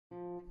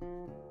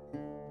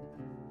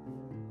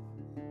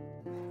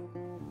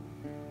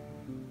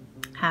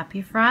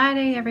Happy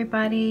Friday,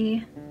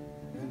 everybody.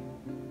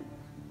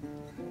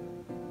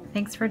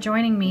 Thanks for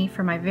joining me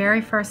for my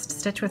very first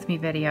Stitch With Me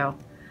video.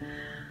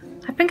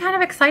 I've been kind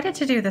of excited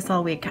to do this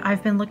all week.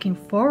 I've been looking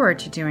forward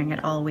to doing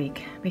it all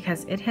week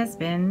because it has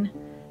been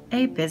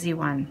a busy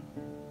one.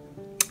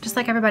 Just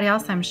like everybody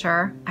else, I'm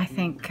sure. I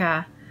think,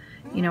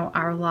 you know,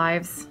 our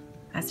lives,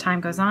 as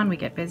time goes on, we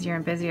get busier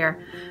and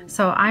busier.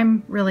 So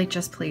I'm really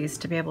just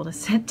pleased to be able to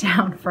sit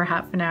down for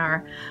half an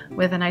hour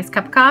with a nice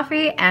cup of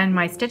coffee and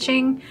my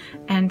stitching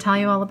and tell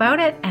you all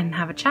about it and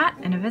have a chat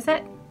and a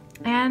visit.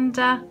 And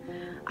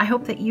I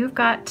hope that you've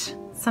got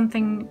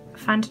something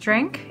fun to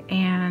drink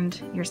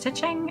and you're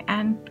stitching,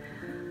 and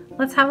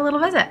let's have a little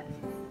visit.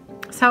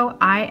 So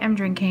I am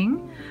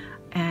drinking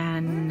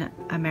an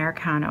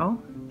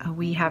Americano.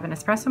 We have an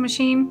espresso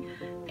machine,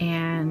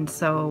 and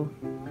so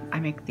I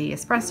make the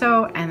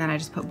espresso and then I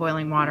just put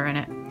boiling water in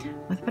it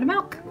with a bit of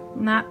milk,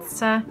 and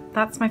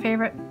that's my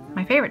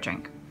favorite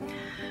drink.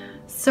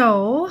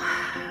 So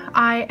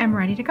I am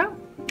ready to go.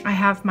 I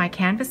have my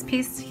canvas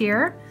piece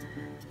here.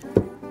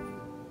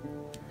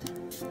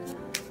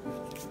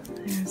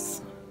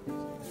 There's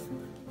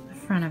the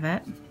front of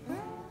it.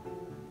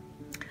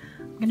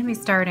 I'm going to be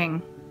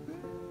starting.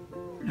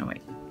 Oh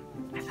wait,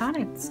 I thought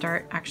I'd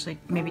start actually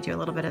maybe do a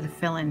little bit of the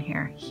fill in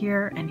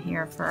here and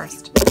here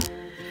first.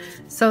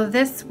 So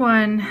this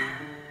one,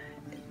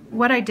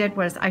 what I did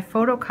was I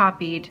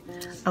photocopied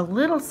a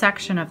little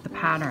section of the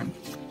pattern.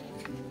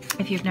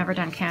 If you've never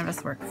done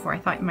canvas work before, I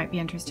thought you might be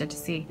interested to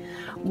see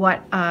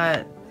what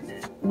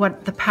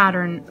the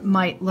pattern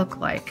might look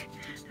like.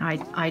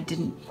 I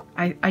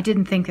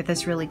didn't think that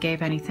this really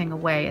gave anything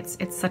away.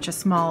 It's such a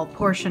small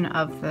portion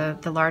of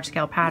the large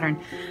scale pattern.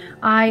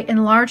 I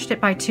enlarged it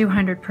by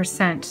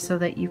 200% so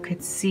that you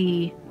could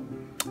see.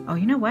 Oh,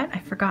 you know what? I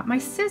forgot my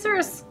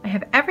scissors. I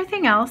have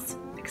everything else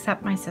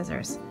except my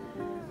scissors.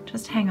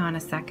 Just hang on a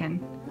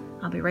second.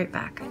 I'll be right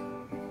back.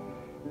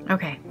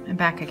 Okay, I'm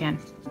back again.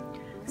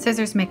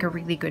 Scissors make a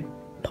really good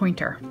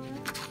pointer.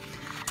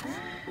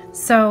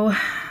 So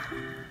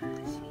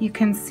you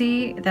can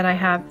see that I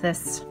have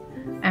this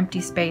empty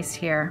space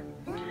here,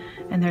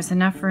 and there's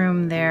enough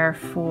room there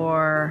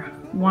for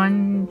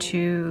 1,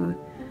 2,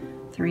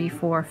 3,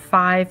 4,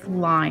 5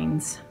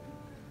 lines.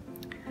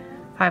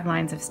 5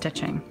 lines of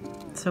stitching.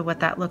 So what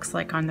that looks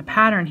like on the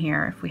pattern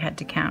here, if we had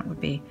to count, would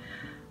be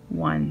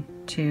 1,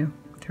 2,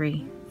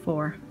 3,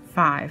 4,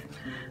 5.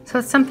 So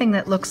it's something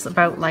that looks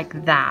about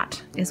like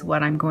that is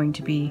what I'm going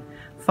to be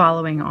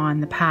following on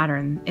the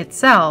pattern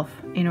itself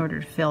in order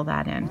to fill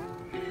that in.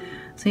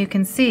 So you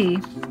can see,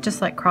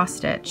 just like cross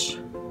stitch,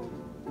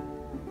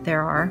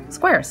 there are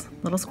squares,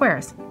 little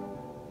squares.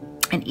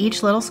 And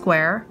each little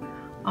square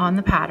on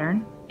the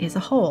pattern is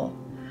a hole.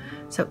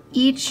 So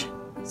each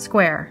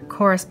square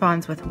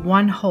corresponds with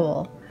one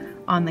hole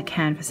on the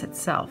canvas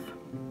itself.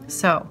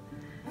 So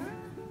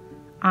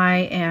I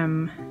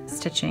am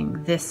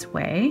stitching this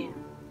way,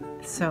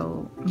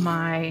 so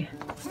my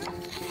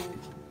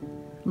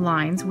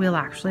lines will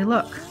actually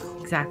look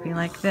exactly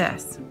like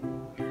this.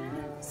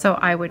 So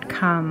I would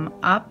come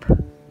up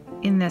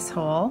in this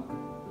hole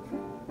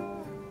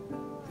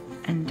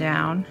and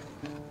down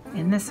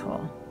in this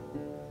hole,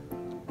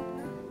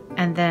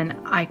 and then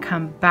I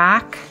come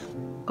back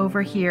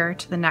over here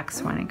to the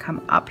next one and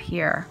come up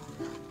here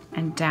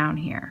and down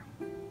here.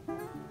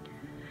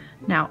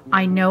 Now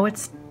I know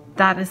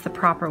that is the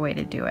proper way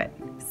to do it.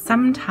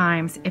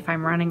 Sometimes if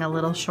I'm running a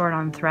little short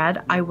on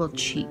thread, I will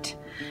cheat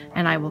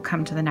and I will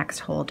come to the next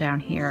hole down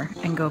here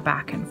and go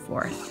back and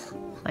forth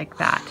like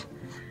that.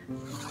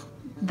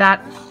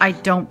 That I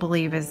don't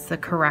believe is the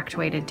correct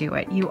way to do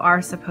it. You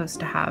are supposed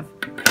to have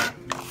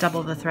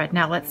double the thread.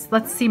 Now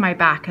let's see my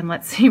back and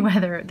let's see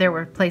whether there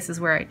were places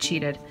where I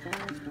cheated.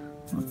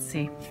 Let's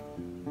see.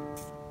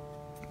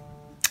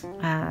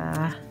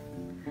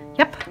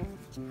 Yep,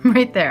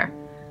 right there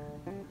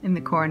in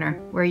the corner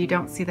where you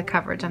don't see the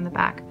coverage on the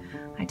back.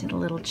 I did a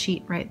little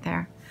cheat right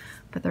there,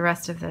 but the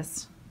rest of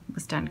this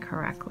was done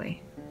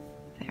correctly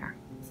there.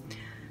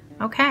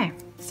 Okay,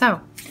 so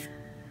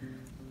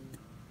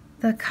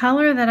the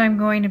color that I'm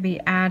going to be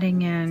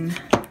adding in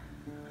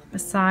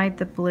beside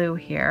the blue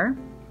here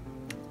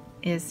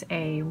is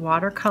a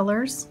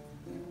watercolors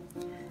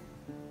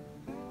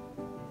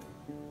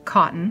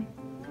cotton,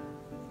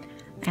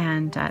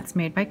 and it's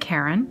made by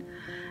Karen,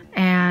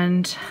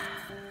 and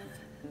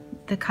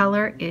the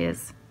color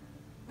is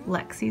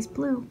Lexi's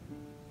Blue,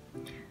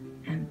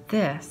 and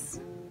this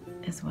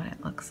is what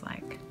it looks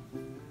like.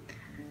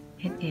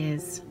 It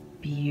is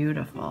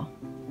beautiful.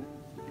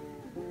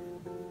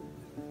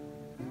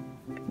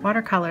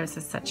 Watercolors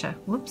is such a,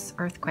 whoops,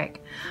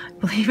 earthquake.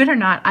 Believe it or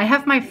not, I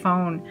have my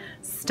phone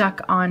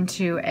stuck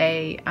onto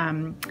a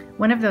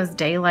one of those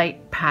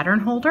daylight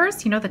pattern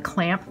holders, you know, the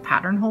clamp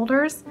pattern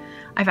holders.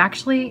 I've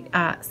actually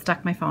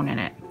stuck my phone in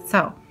it.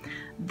 So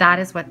that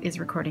is what is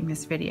recording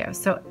this video.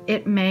 So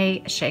it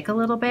may shake a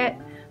little bit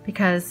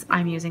because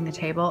I'm using the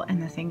table and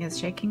the thing is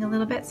shaking a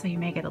little bit, so you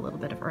may get a little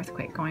bit of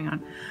earthquake going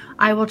on.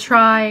 I will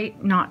try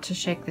not to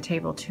shake the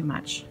table too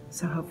much,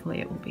 so hopefully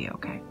it will be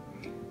okay.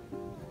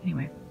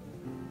 Anyway,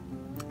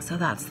 So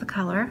that's the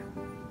color.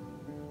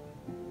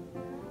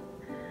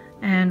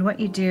 And what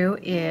you do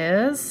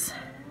is,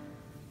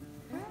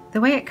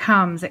 the way it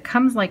comes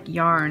like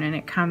yarn, and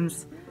it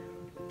comes,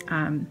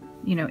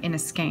 you know, in a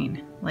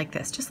skein like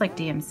this, just like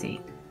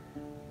DMC.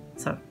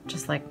 So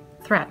just like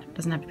thread,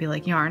 doesn't have to be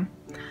like yarn.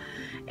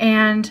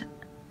 And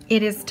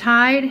it is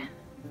tied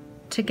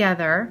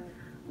together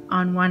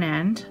on one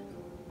end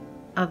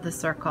of the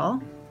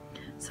circle.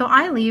 So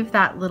I leave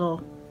that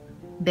little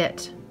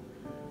bit,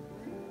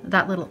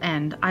 that little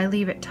end, I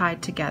leave it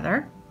tied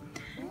together.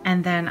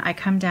 And then I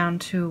come down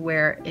to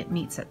where it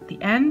meets at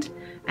the end,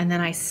 and then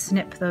I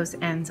snip those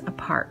ends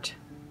apart.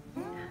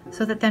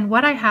 So that then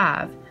what I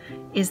have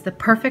is the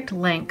perfect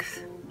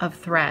length of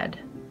thread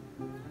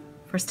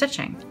for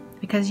stitching,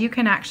 because you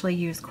can actually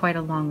use quite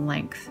a long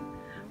length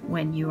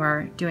when you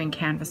are doing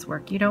canvas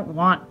work. You don't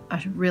want a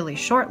really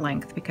short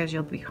length because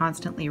you'll be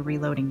constantly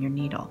reloading your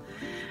needle.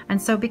 And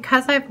so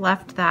because I've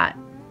left that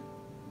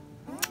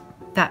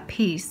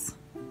piece,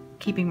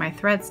 keeping my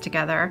threads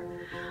together,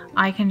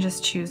 I can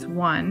just choose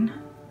one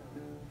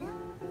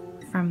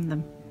from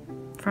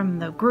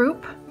the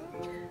group,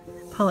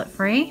 pull it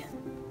free,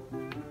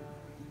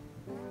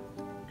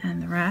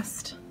 and the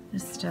rest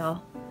is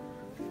still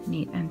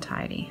neat and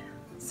tidy.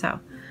 So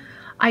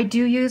I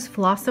do use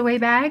floss away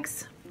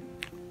bags,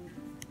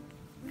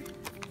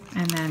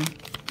 and then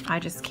I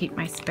just keep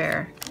my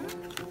spare,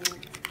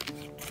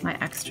 my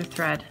extra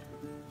thread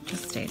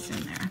just stays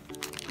in there.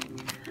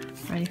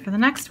 Ready for the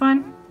next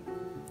one.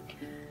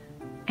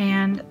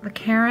 And the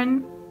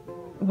Karen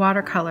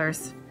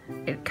watercolors,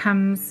 it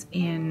comes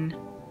in,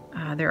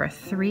 there are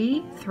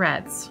 3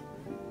 threads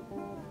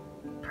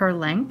per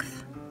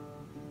length.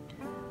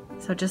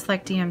 So just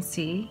like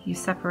DMC, you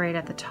separate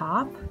at the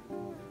top,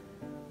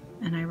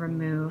 and I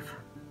remove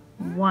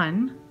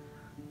one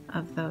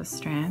of those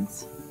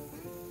strands,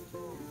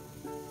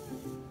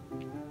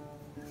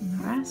 and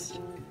the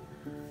rest.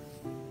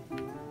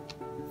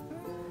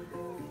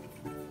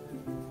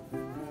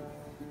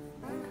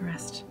 The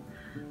rest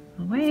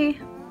away.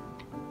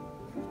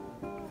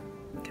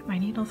 Get my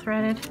needle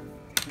threaded.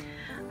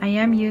 I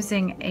am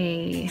using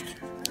I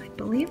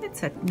believe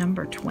it's a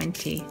number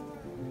 20.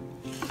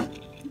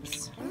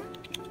 Oops.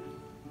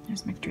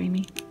 There's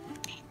McDreamy.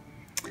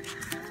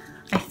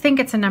 I think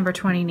it's a number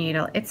 20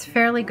 needle. It's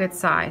fairly good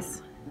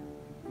size.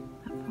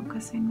 Not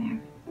focusing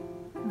there.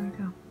 There we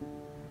go.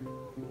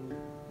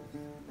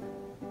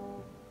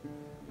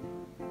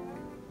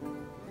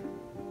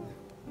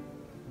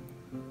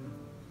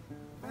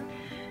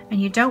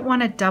 And you don't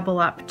want to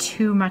double up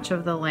too much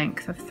of the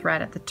length of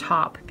thread at the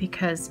top,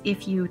 because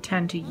if you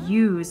tend to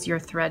use your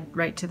thread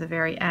right to the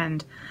very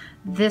end,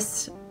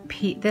 this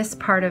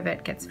part of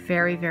it gets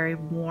very, very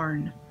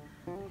worn,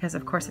 because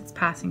of course it's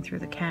passing through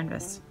the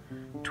canvas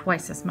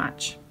twice as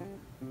much.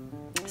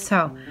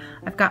 So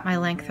I've got my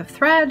length of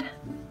thread.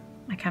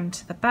 I come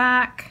to the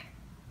back.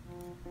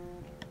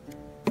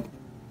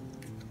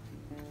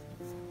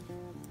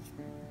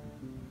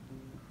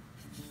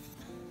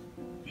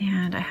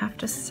 And I have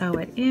to sew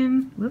it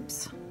in.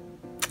 Whoops.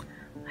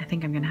 I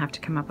think I'm going to have to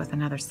come up with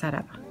another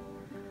setup.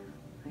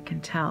 I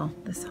can tell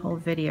this whole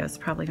video is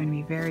probably going to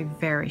be very,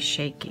 very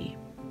shaky.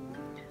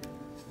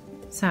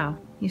 So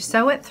you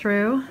sew it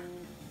through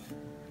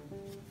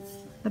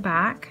the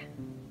back,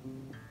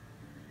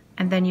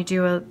 and then you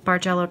do a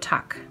Bargello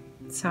tuck.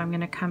 So I'm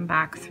going to come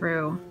back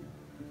through.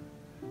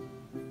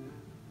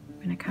 I'm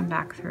going to come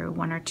back through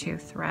 1 or 2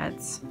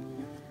 threads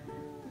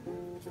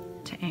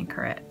to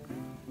anchor it.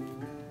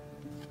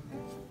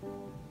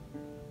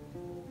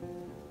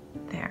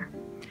 There.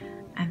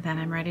 And then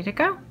I'm ready to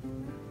go.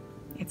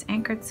 It's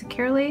anchored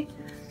securely,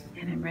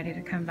 and I'm ready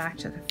to come back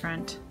to the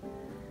front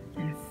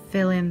and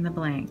fill in the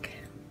blank.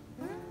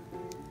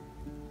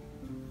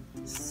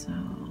 So,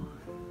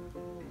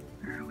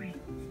 where are we?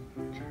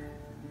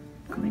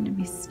 I'm going to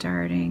be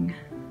starting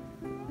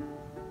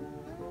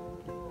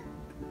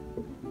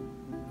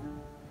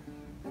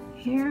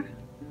here.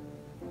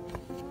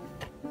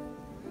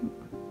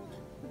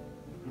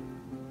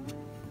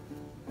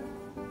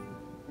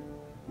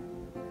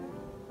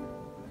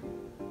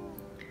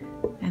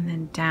 And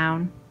then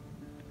down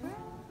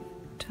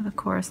to the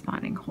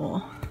corresponding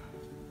hole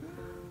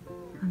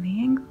on the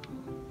angle.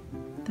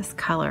 This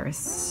color is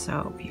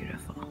so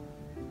beautiful.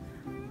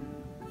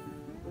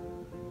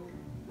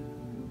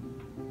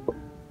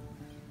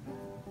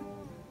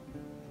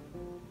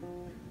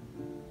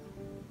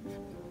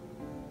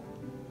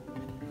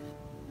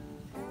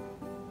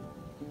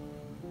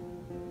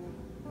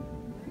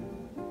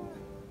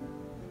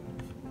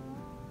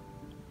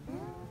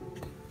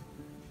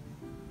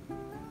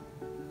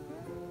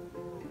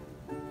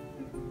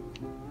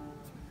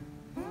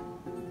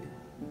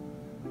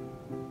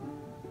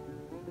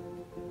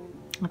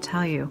 I'll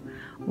tell you,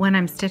 when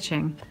I'm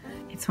stitching,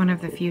 it's one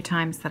of the few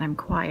times that I'm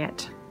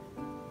quiet.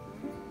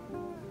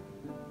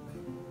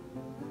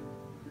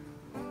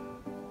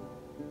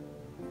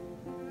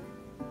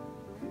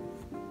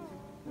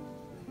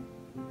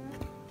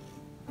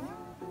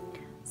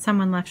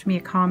 Someone left me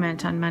a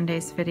comment on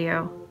Monday's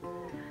video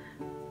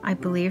I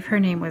believe her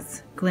name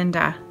was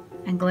Glinda,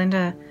 and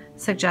Glinda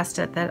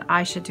suggested that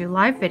I should do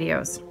live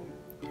videos.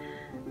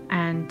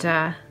 And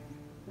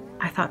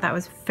I thought that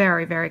was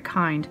very, very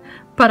kind.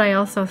 But I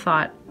also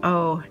thought,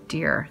 oh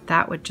dear,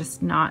 that would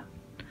just not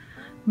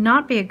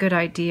be a good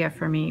idea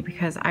for me,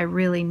 because I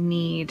really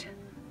need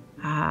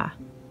to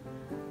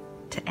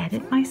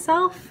edit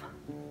myself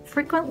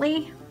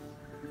frequently.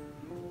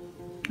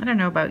 I don't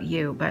know about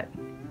you, but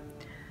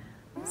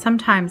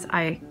sometimes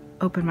I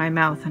open my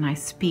mouth and I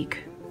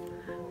speak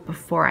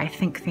before I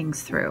think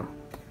things through.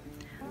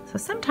 So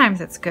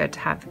sometimes it's good to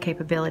have the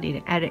capability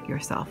to edit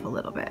yourself a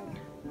little bit.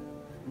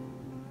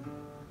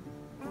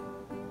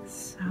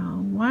 So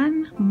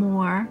one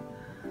more.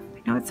 I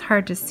know it's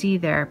hard to see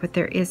there, but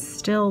there is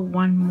still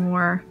one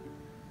more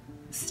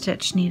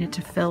stitch needed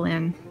to fill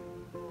in.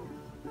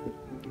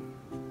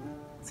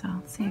 So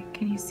let's see,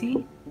 can you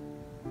see?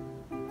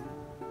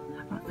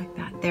 How about like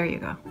that? There you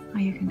go. Now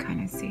you can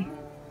kind of see.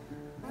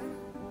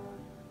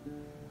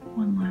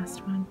 One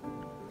last one.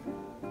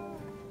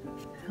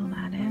 Fill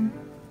that in.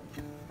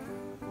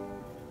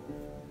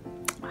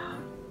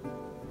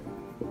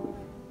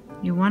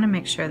 You want to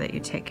make sure that you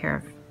take care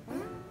of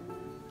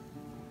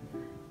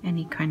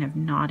any kind of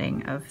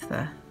knotting of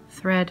the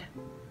thread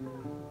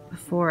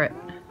before it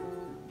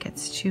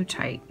gets too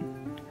tight.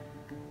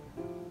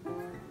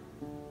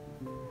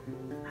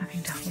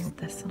 Having to hold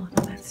this a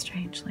little bit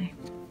strangely.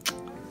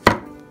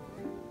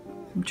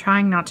 I'm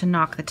trying not to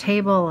knock the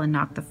table and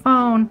knock the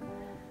phone.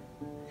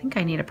 I think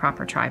I need a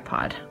proper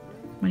tripod.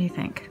 What do you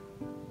think?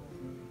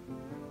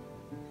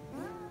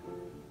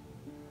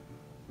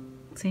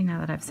 See, now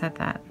that I've said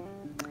that,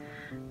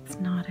 it's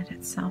knotted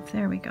itself.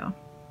 There we go.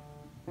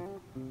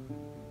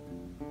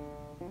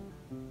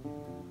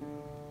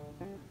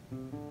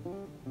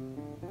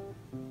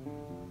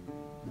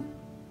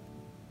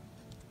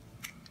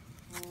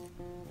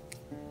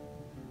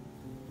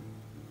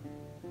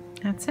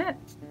 That's it.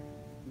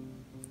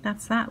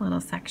 That's that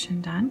little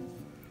section done.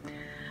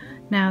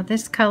 Now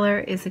this color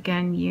is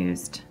again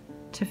used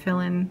to fill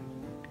in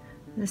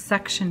this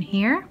section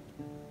here.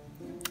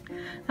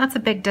 That's a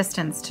big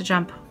distance to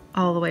jump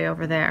all the way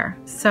over there.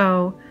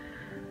 So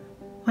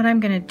what I'm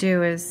going to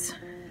do is,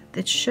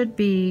 it should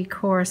be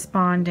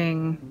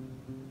corresponding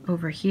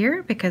over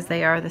here because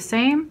they are the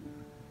same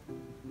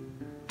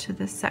to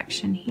this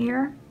section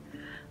here.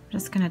 I'm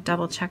just going to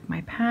double check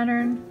my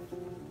pattern.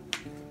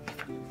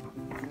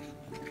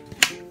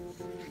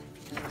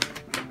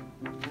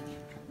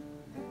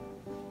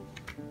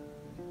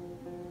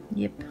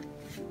 Yep.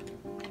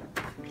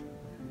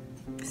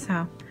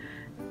 So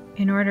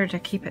in order to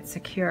keep it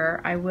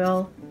secure, I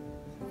will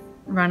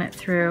run it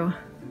through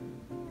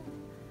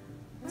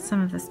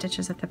some of the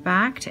stitches at the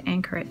back to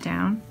anchor it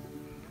down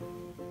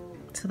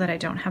so that I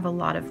don't have a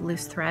lot of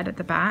loose thread at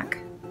the back.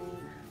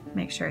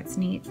 Make sure it's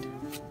neat.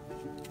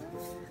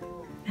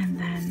 And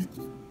then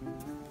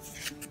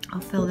I'll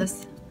fill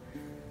this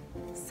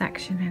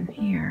section in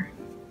here.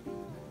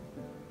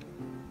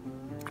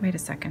 Wait a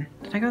second,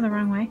 did I go the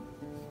wrong way?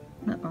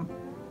 Uh-oh.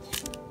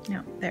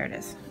 No, there it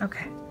is.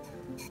 Okay.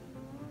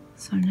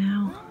 So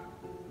now,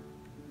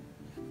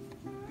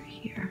 over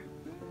here.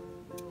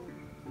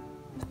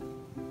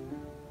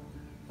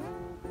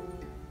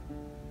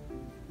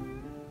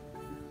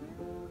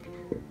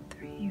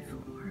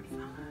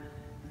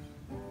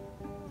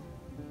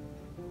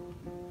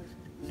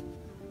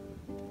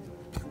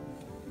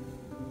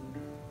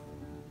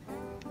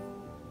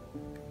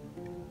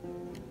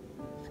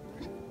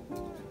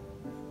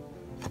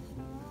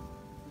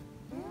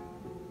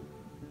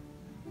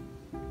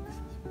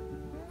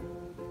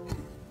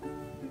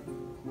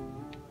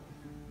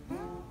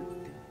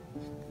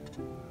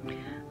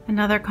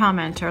 Another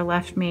commenter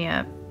left me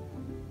a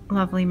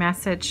lovely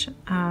message.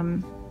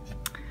 On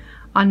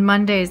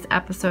Monday's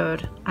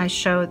episode, I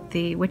showed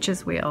the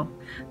witch's wheel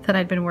that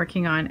I'd been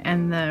working on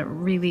and the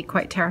really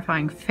quite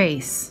terrifying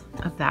face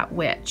of that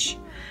witch.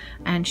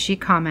 And she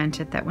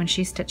commented that when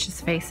she stitches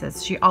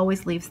faces, she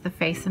always leaves the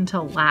face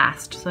until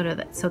last so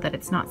that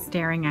it's not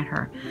staring at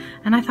her.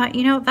 And I thought,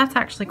 you know, that's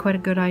actually quite a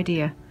good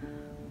idea.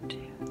 2,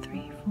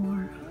 3,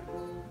 4,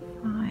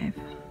 5. I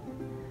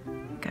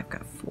think I've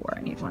got 4.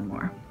 I need one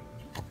more.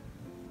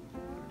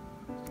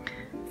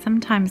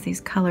 Sometimes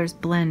these colors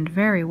blend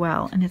very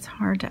well and it's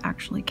hard to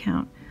actually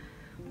count.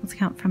 Let's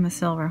count from the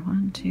silver.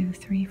 1, 2,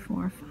 3,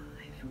 4, 5.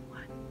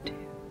 1, 2,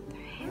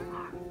 3,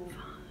 4,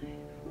 5.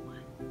 1,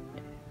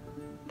 2,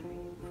 3,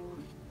 4.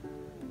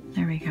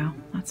 There we go.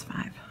 That's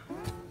 5.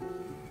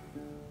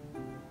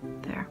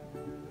 There.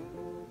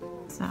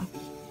 So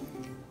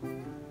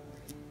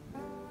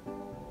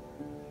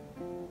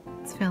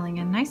it's filling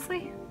in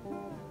nicely.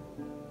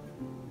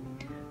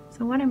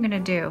 So what I'm going to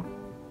do,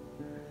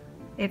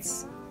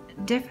 it's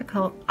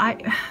difficult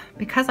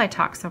because I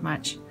talk so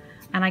much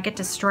and I get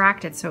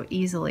distracted so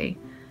easily.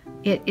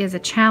 It is a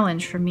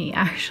challenge for me,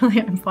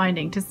 actually, I'm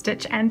finding, to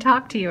stitch and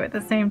talk to you at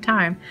the same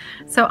time.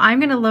 So I'm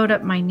going to load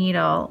up my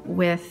needle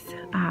with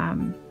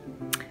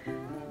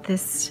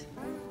this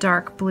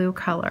dark blue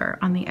color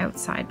on the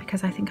outside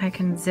because I think I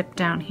can zip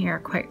down here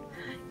quite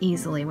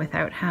easily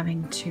without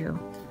having to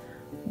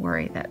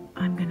worry that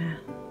I'm gonna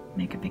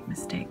make a big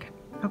mistake.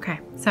 Okay,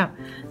 so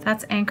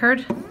that's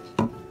anchored.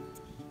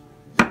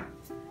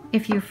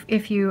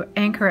 If you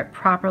anchor it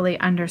properly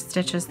under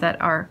stitches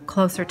that are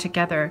closer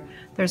together,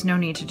 there's no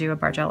need to do a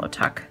Bargello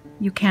tuck.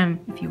 You can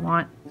if you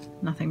want,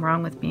 nothing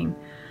wrong with being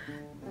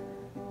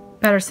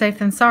better safe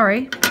than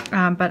sorry,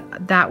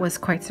 but that was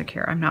quite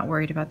secure. I'm not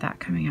worried about that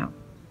coming out.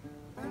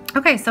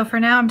 Okay, so for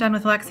now I'm done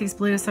with Lexi's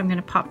blue, so I'm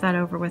gonna pop that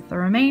over with the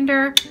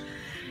remainder.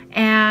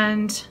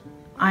 And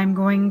I'm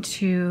going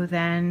to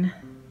then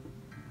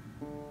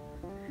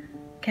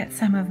get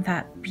some of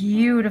that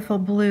beautiful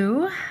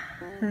blue.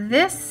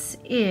 This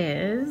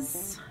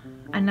is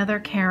another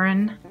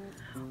Karen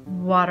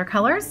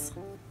watercolors.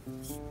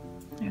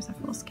 There's a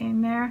full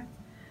skein there.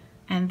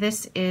 And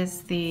this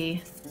is the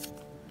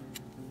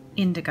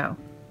indigo.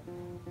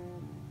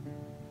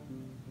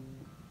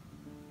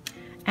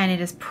 And it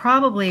is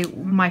probably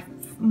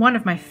one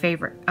of my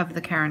favorite of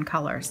the Karen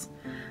colors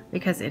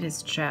because it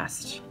is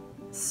just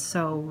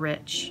so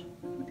rich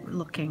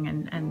looking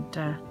and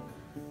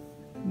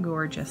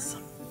gorgeous.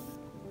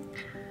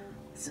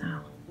 So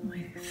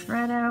lay the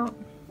thread out.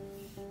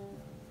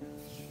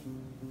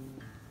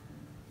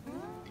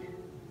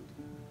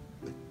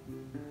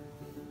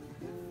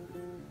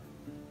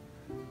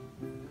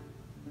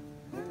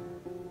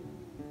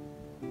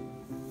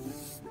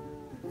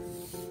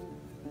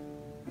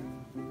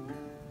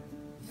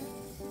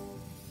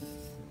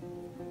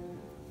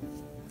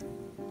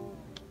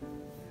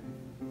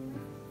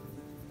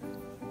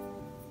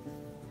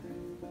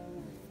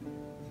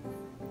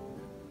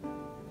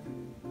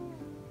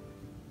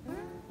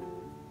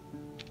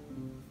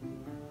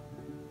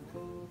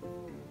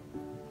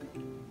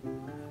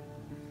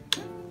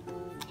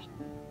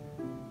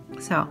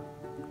 So,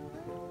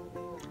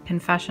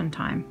 confession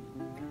time.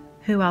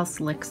 Who else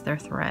licks their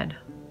thread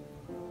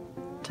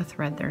to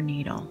thread their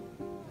needle?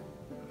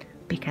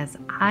 Because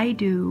I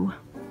do.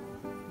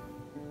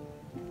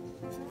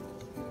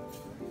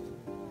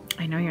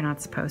 I know you're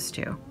not supposed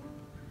to,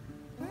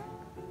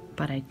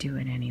 but I do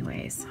it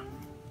anyways.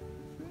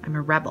 I'm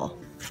a rebel.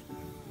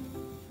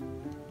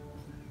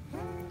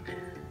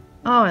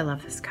 Oh, I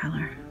love this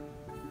color.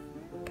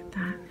 Look at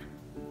that.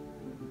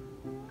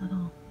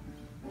 Little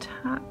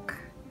tuck.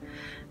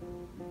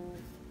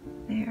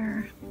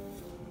 There.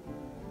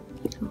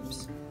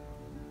 Oops.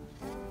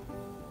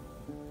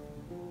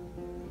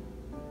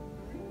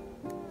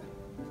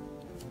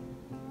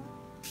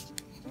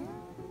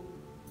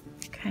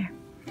 Okay.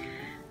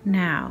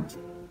 Now,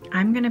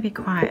 I'm going to be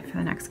quiet for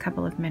the next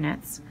couple of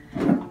minutes.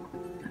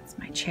 That's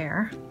my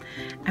chair.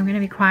 I'm going to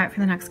be quiet for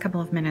the next couple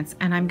of minutes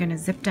and I'm going to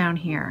zip down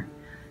here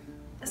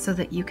so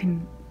that you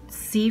can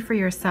see for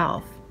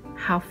yourself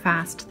how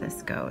fast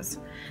this goes.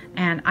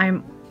 And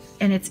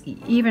it's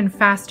even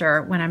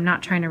faster when I'm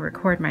not trying to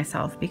record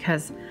myself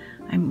because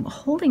I'm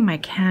holding my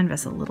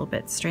canvas a little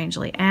bit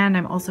strangely, and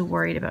I'm also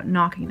worried about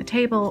knocking the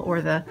table or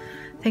the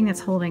thing that's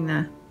holding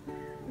the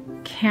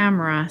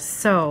camera,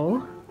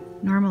 so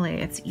normally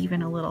it's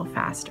even a little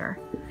faster.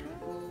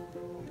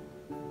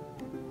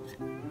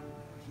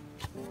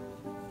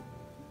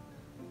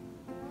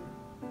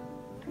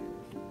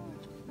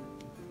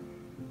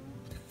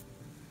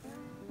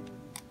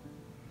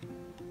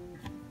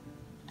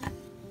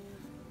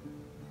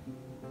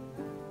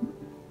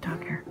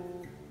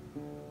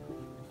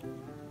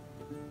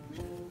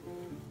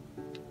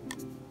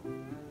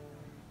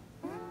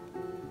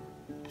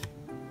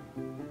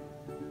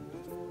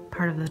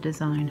 Part of the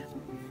design.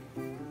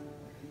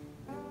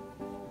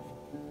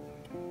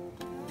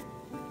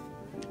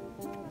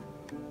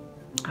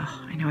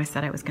 Oh, I know I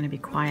said I was going to be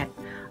quiet.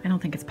 I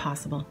don't think it's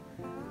possible.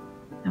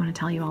 I want to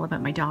tell you all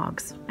about my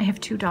dogs. I have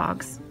 2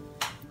 dogs.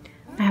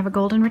 I have a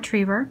golden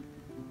retriever,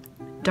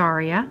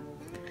 Daria.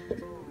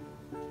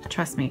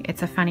 Trust me,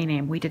 it's a funny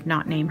name. We did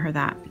not name her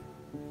that.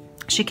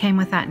 She came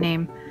with that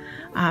name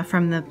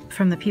from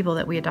the people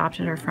that we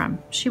adopted her from.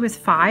 She was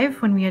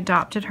 5 when we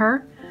adopted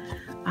her.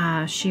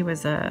 She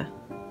was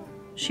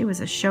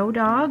a show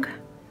dog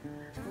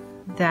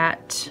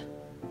that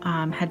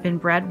had been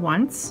bred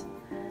once,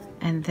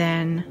 and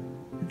then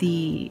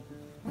the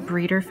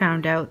breeder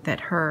found out that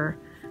her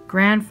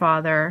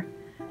grandfather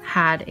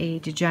had a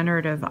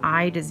degenerative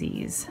eye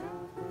disease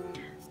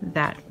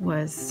that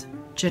was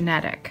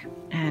genetic,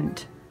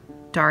 and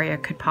Daria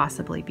could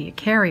possibly be a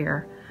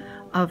carrier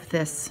of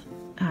this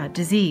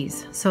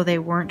disease, so they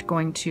weren't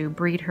going to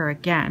breed her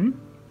again.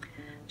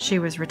 She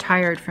was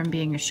retired from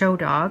being a show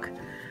dog,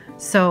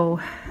 so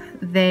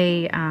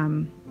they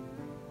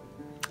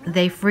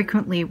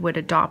frequently would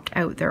adopt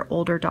out their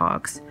older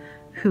dogs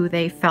who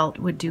they felt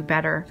would do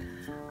better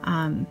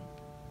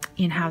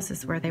in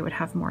houses where they would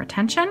have more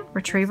attention.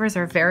 Retrievers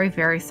are very,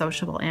 very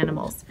sociable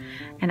animals,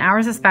 and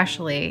ours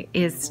especially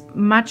is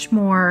much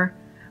more,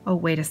 oh,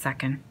 wait a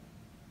second.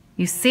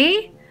 You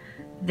see?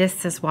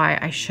 This is why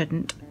I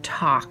shouldn't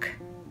talk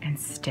and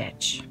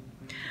stitch,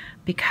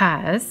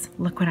 because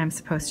look what I'm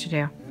supposed to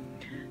do.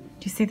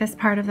 Do you see this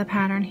part of the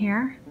pattern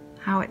here?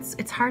 how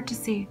it's hard to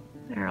see.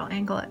 There, I'll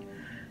angle it.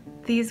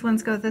 These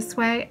ones go this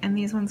way and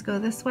these ones go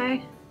this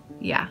way.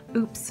 Yeah,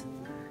 oops.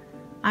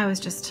 I was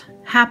just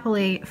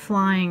happily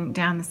flying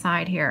down the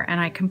side here and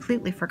I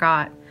completely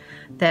forgot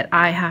that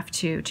I have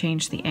to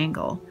change the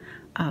angle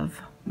of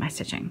my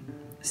stitching.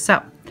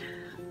 So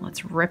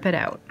let's rip it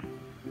out.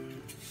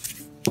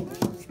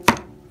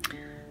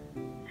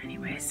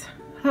 Anyways,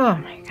 oh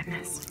my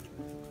goodness.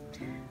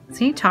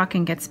 See,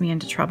 talking gets me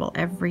into trouble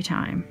every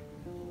time.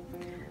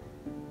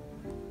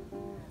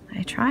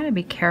 I try to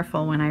be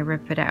careful when I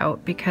rip it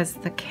out because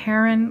the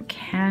Caron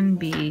can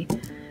be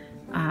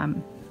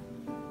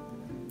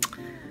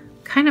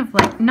kind of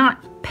like,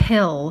 not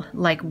pill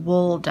like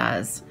wool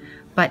does,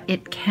 but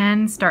it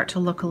can start to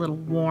look a little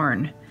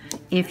worn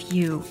if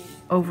you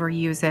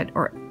overuse it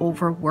or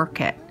overwork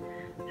it.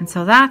 And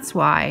so that's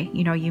why,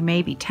 you know, you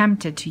may be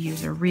tempted to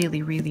use a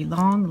really, really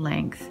long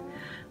length,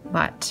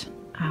 but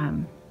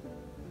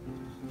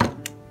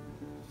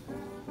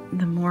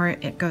the more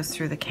it goes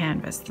through the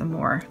canvas, the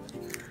more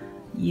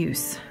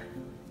use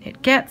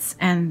it gets,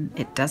 and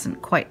it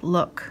doesn't quite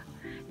look,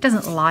 it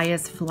doesn't lie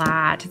as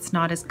flat, it's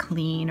not as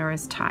clean or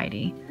as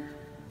tidy.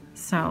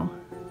 So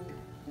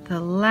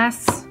the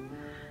less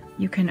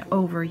you can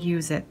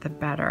overuse it, the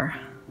better.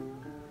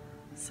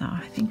 So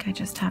I think I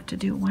just have to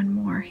do one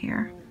more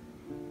here.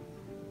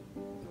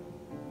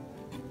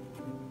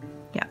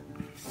 Yeah.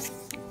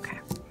 Okay.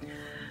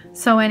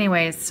 So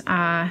anyways,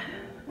 so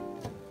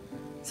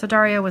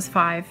Daria was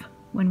 5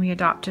 when we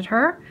adopted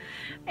her,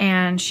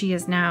 and she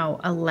is now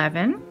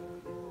 11.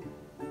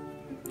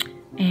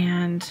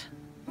 And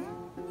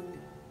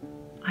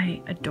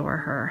I adore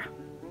her.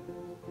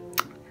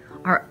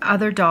 Our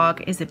other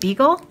dog is a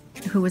beagle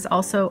who was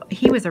also,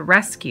 he was a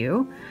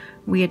rescue.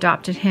 We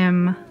adopted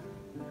him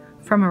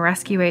from a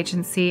rescue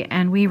agency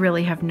and we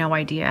really have no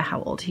idea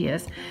how old he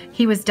is.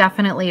 He was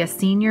definitely a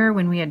senior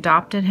when we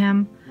adopted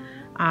him.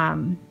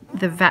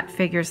 The vet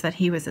figures that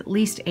he was at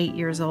least 8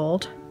 years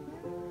old.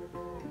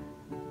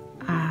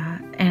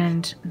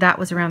 And that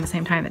was around the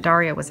same time that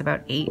Daria was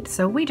about 8.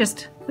 So we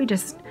just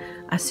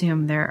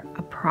assume they're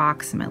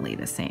approximately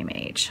the same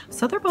age.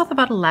 So they're both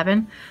about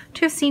 11,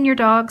 2 senior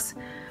dogs.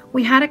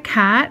 We had a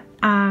cat,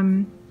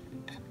 and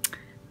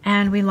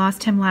we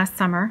lost him last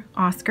summer,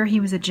 Oscar. He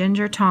was a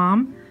ginger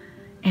Tom,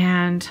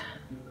 and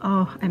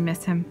oh, I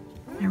miss him.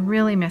 I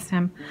really miss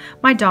him.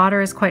 My daughter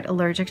is quite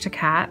allergic to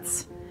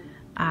cats.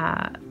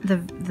 Her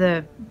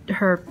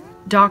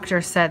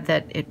doctor said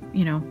that it,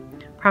 you know,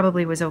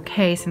 probably was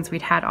okay since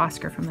we'd had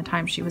Oscar from the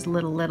time she was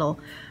little,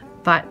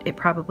 but it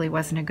probably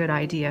wasn't a good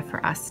idea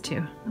for us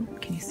to, oh,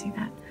 can you see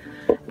that?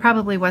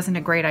 Probably wasn't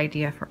a great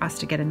idea for us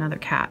to get another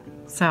cat.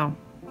 So,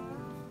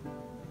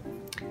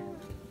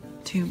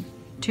 too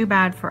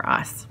bad for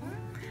us.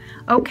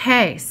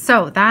 Okay,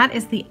 so that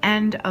is the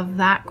end of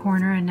that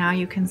corner, and now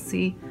you can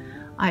see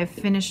I've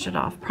finished it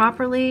off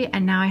properly,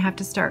 and now I have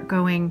to start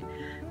going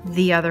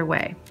the other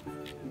way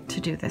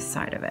to do this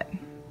side of it.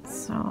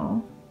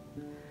 So,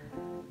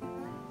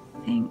 I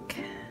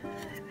think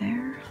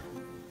there.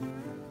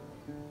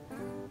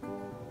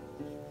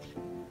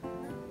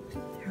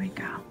 There we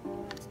go.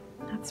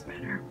 That's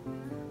better.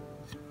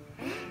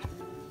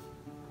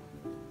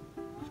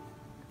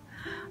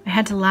 I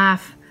had to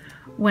laugh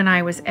when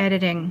I was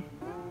editing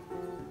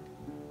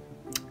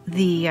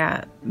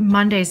the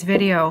Monday's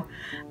video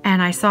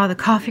and I saw the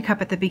coffee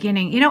cup at the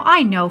beginning. You know,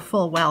 I know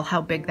full well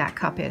how big that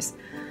cup is.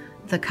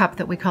 The cup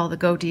that we call the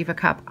Go Diva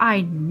cup.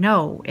 I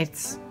know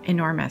it's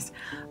enormous,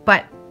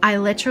 but I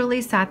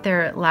literally sat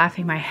there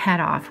laughing my head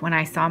off when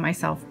I saw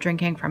myself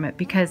drinking from it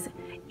because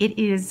it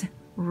is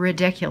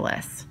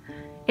ridiculous.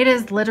 It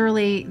is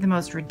literally the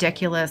most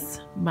ridiculous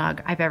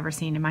mug I've ever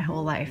seen in my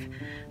whole life.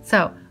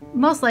 So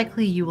most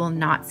likely you will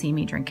not see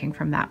me drinking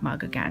from that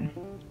mug again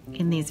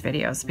in these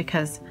videos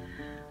because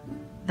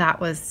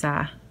that was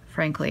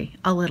frankly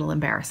a little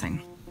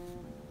embarrassing.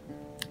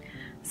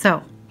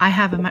 So I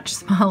have a much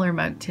smaller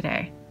mug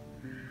today.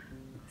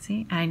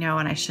 See, I know,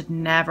 and I should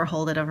never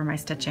hold it over my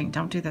stitching.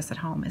 Don't do this at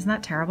home. Isn't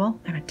that terrible?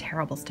 I'm a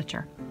terrible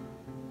stitcher.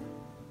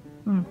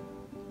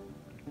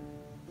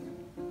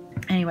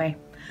 Anyway.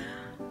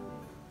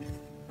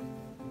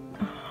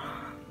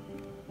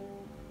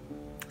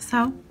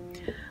 So,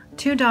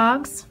 2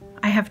 dogs.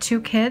 I have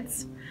 2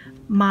 kids.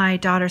 My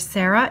daughter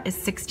Sarah is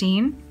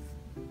 16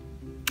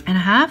 and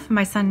a half.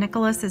 My son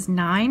Nicholas is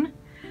 9.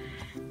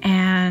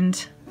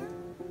 And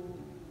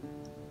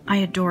I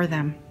adore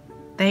them.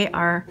 They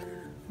are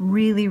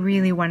really,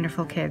 really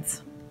wonderful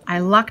kids. I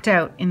lucked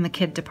out in the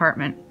kid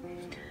department.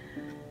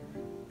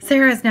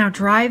 Sarah is now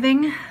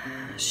driving.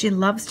 She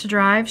loves to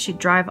drive. She'd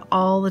drive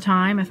all the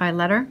time if I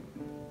let her.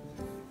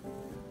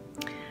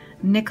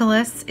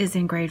 Nicholas is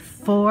in grade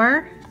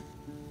 4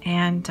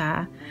 and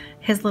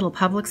his little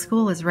public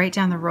school is right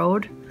down the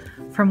road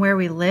from where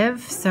we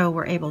live, so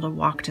we're able to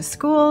walk to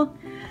school.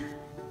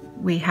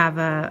 We have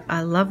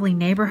a lovely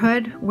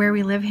neighborhood where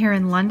we live here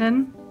in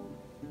London,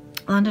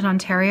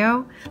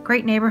 Ontario.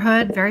 Great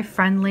neighborhood, very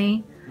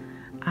friendly,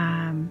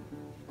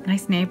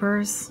 nice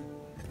neighbors.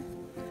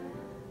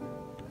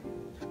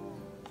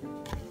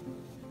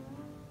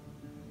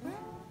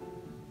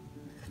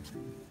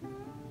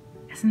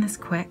 Isn't this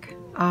quick?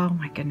 Oh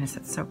my goodness,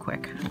 it's so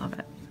quick. I love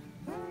it.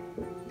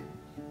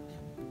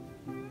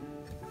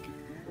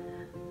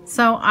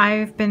 So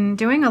I've been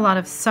doing a lot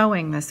of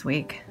sewing this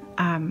week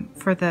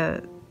for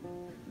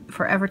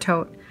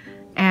Evertote,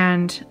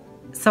 and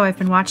so I've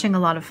been watching a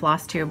lot of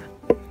Flosstube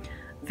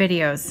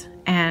videos,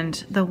 and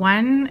the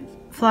one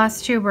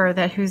Flosstuber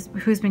that who's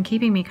been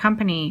keeping me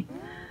company,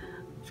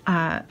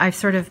 I've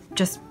sort of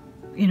just,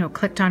 you know,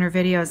 clicked on her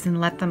videos and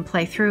let them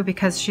play through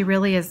because she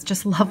really is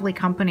just lovely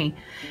company,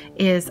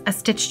 is A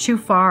Stitch Too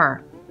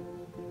Far.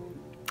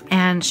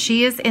 And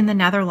she is in the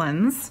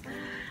Netherlands,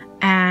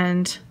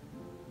 and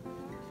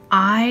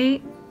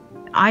I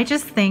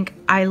just think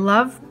I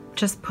love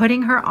just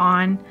putting her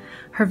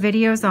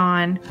videos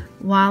on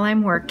while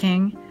I'm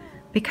working,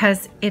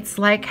 because it's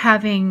like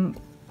having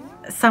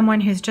someone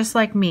who's just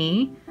like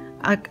me,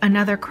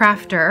 another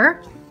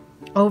crafter,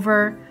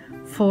 over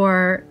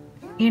for,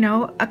 you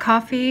know, a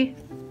coffee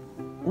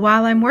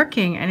while I'm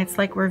working, and it's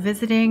like we're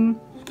visiting.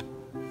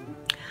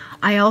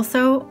 I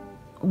also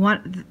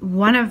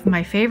one of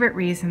my favorite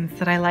reasons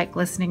that I like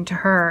listening to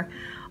her,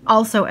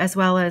 also, as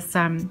well as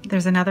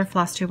there's another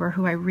Flosstuber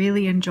who I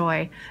really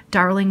enjoy,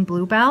 Darling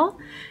Bluebell.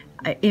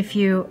 If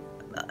you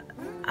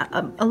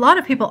a lot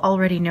of people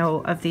already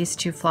know of these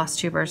two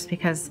Flosstubers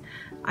because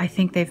I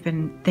think they've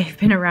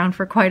been around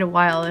for quite a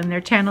while and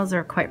their channels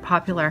are quite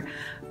popular.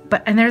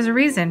 And there's a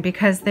reason,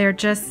 because they're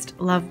just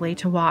lovely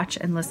to watch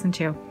and listen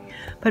to.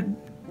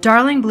 But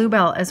Darling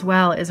Bluebell as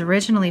well is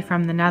originally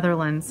from the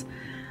Netherlands,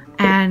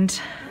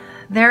 and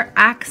their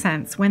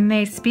accents when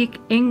they speak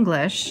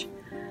English,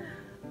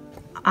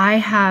 I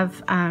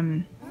have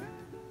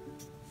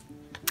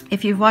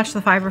if you've watched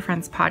the Fiber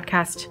Friends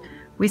podcast,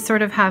 we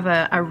sort of have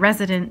a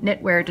resident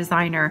knitwear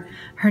designer.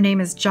 Her name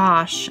is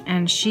Josh,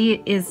 and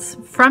she is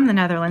from the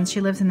Netherlands.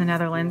 She lives in the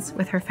Netherlands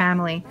with her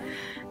family.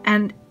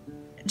 And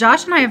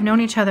Josh and I have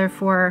known each other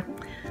for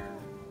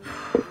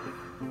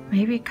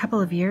maybe a couple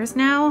of years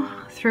now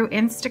through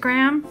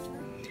Instagram.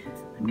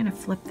 I'm going to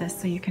flip this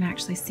so you can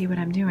actually see what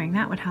I'm doing.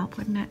 That would help,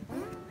 wouldn't it?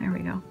 There we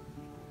go.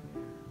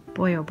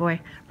 Boy, oh boy.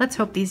 Let's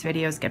hope these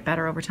videos get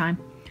better over time.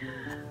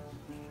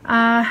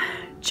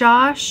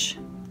 Josh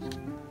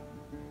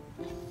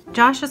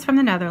is from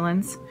the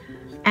Netherlands,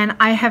 and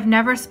I have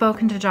never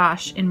spoken to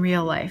Josh in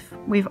real life.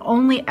 We've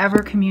only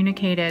ever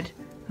communicated,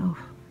 oh,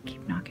 I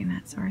keep knocking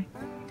that, sorry.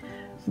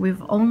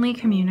 We've only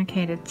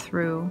communicated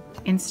through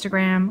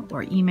Instagram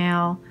or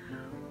email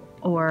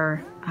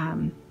or,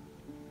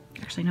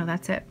 actually no,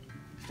 that's it.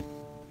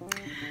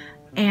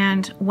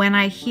 And when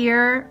I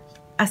hear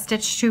A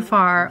Stitch Too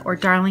Far or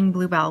Darling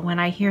Bluebell, when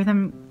I hear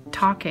them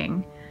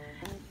talking,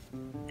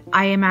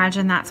 I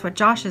imagine that's what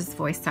Josh's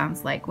voice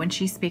sounds like when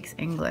she speaks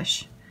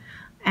English.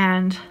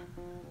 And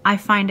I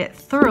find it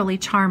thoroughly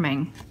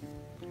charming.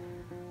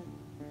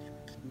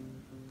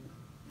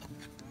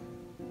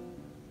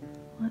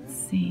 Let's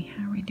see,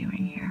 how are we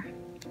doing here?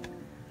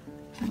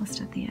 Almost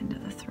at the end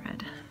of the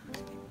thread.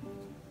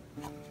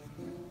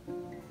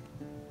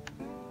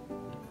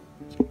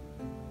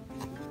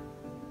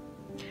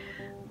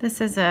 This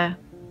is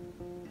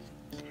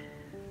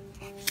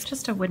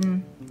just a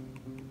wooden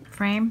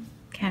frame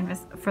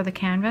canvas for the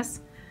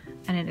canvas,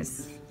 and it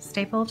is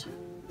stapled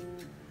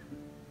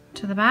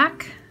to the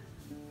back.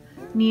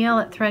 Neil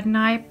at Thread and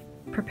I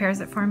prepares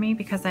it for me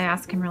because I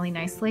ask him really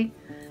nicely,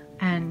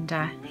 and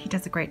he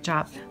does a great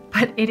job.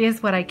 But it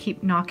is what I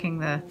keep knocking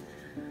the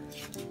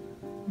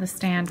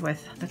stand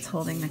with that's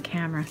holding the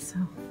camera. So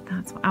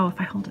that's what, oh,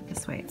 if I hold it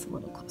this way, it's a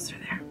little closer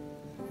there.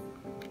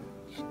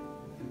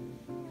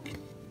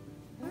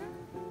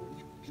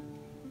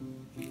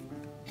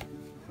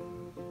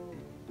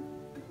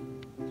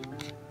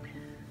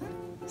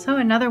 So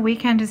another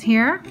weekend is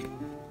here.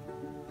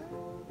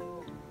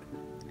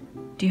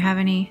 Do you have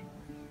any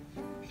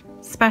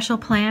special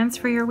plans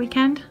for your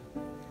weekend?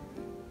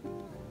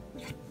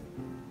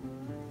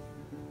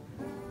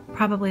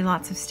 Probably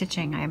lots of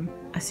stitching, I'm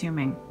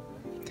assuming.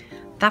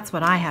 That's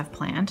what I have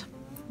planned.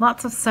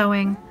 Lots of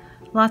sewing,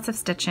 lots of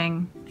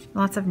stitching,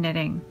 lots of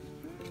knitting,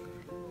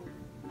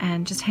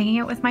 and just hanging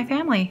out with my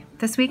family.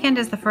 This weekend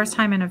is the first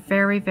time in a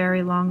very,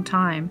 very long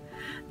time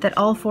that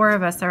all four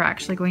of us are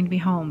actually going to be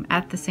home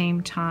at the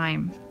same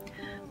time.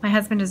 My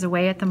husband is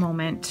away at the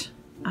moment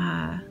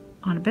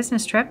on a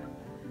business trip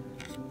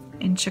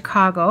in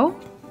Chicago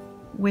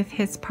with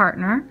his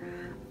partner,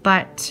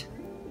 but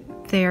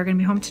they are going to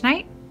be home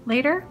tonight,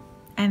 later,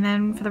 and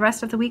then for the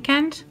rest of the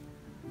weekend,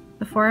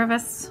 the four of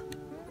us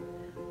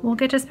will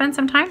get to spend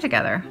some time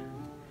together,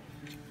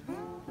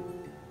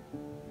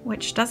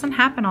 which doesn't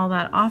happen all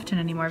that often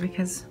anymore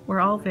because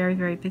we're all very,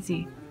 very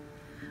busy.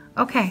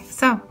 Okay,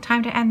 so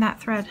time to end that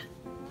thread.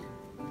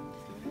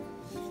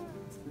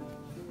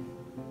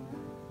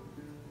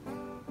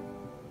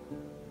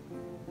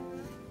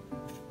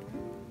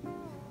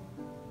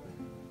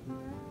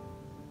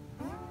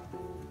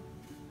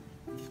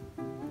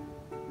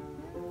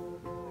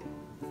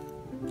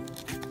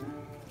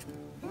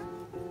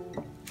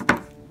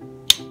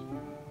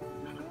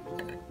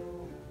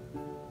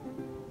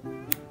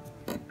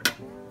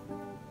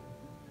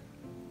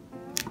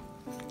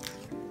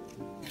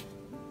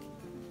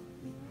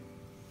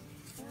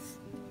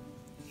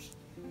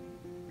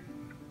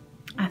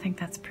 think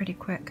that's pretty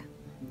quick.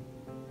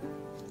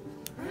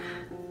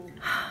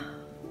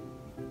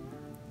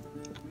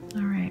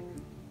 All right,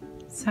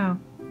 so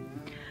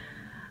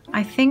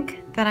I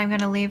think that I'm going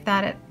to leave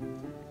that at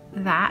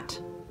that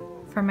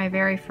for my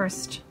very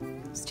first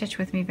Stitch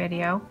With Me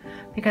video,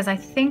 because I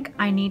think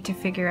I need to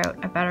figure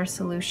out a better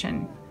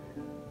solution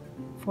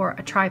for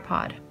a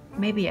tripod,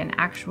 maybe an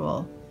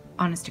actual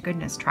honest to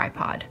goodness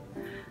tripod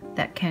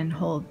that can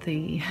hold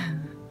the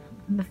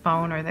the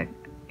phone or the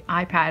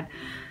iPad.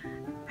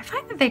 I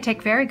find that they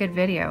take very good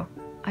video.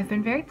 I've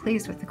been very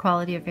pleased with the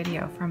quality of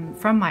video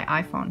from my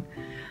iPhone.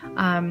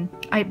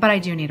 But I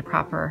do need a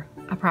proper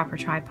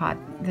tripod.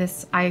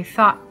 This I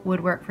thought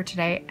would work for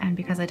today, and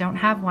because I don't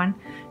have one,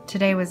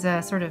 today was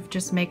a sort of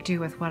just make do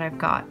with what I've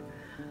got.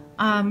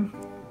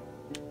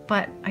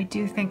 But I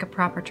do think a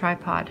proper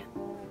tripod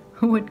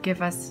would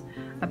give us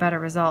a better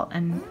result,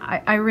 and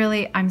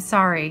I'm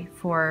sorry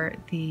for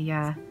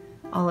the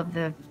all of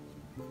the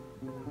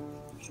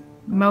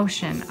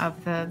motion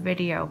of the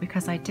video,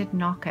 because I did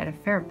knock it a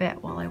fair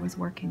bit while I was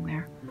working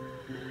there.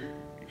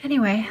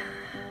 Anyway,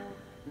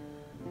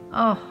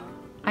 oh,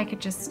 I could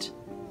just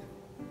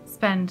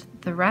spend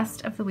the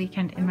rest of the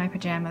weekend in my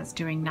pajamas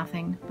doing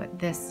nothing but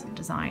this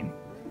design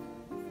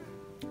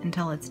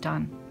until it's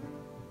done.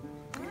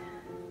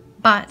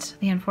 But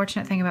the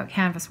unfortunate thing about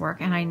canvas work,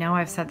 and I know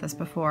I've said this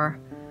before,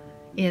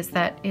 is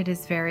that it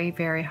is very,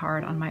 very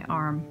hard on my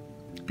arm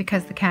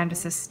because the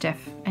canvas is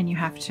stiff and you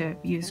have to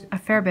use a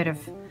fair bit of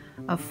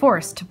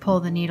force to pull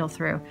the needle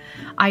through.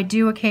 I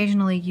do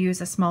occasionally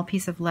use a small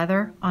piece of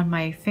leather on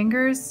my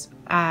fingers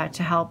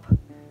to help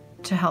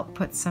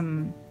put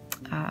some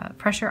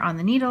pressure on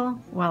the needle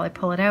while I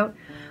pull it out,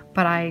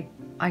 but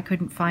I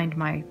couldn't find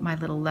my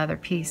little leather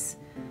piece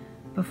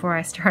before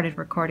I started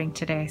recording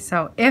today.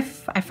 So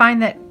if I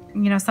find that,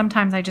 you know,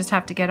 sometimes I just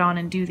have to get on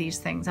and do these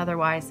things,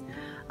 otherwise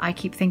I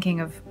keep thinking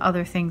of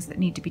other things that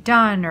need to be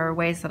done or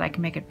ways that I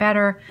can make it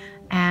better,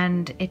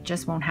 and it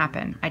just won't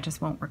happen. I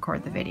just won't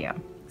record the video.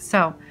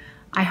 So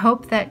I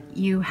hope that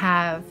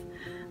I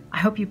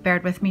hope you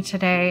bared with me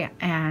today,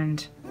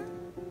 and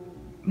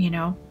you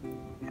know,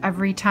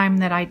 every time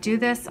that I do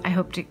this, I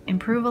hope to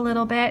improve a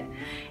little bit,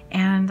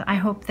 and I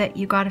hope that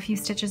you got a few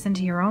stitches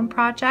into your own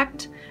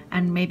project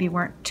and maybe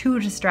weren't too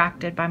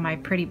distracted by my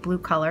pretty blue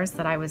colors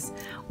that I was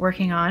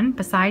working on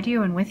beside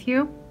you and with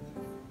you.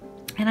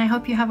 And I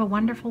hope you have a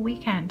wonderful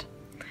weekend.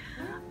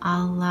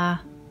 I'll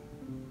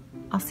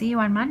see you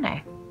on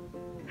Monday.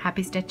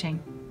 Happy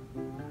stitching.